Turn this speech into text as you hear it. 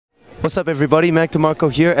What's up, everybody? Mac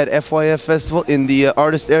Demarco here at FYF Festival in the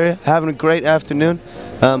artist area, having a great afternoon.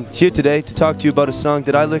 Here today to talk to you about a song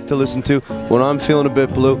that I like to listen to when I'm feeling a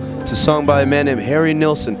bit blue. It's a song by a man named Harry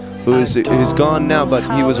Nilsson, who is gone now, but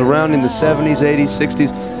he was around in the 70s, 80s,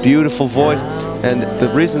 60s. Beautiful voice. And the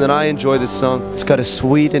reason that I enjoy this song, it's got a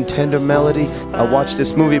sweet and tender melody. I watched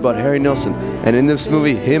this movie about Harry Nilsson, and in this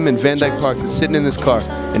movie, him and Van Dyke Parks are sitting in this car,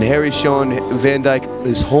 and Harry's showing Van Dyke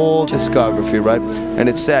his whole discography, right? And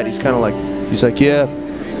it's sad. He's kind of like,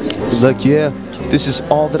 yeah, this is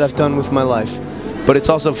all that I've done with my life. But it's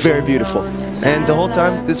also very beautiful. And the whole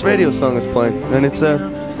time, this radio song is playing, and it's a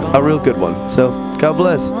real good one. So, God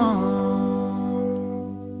bless.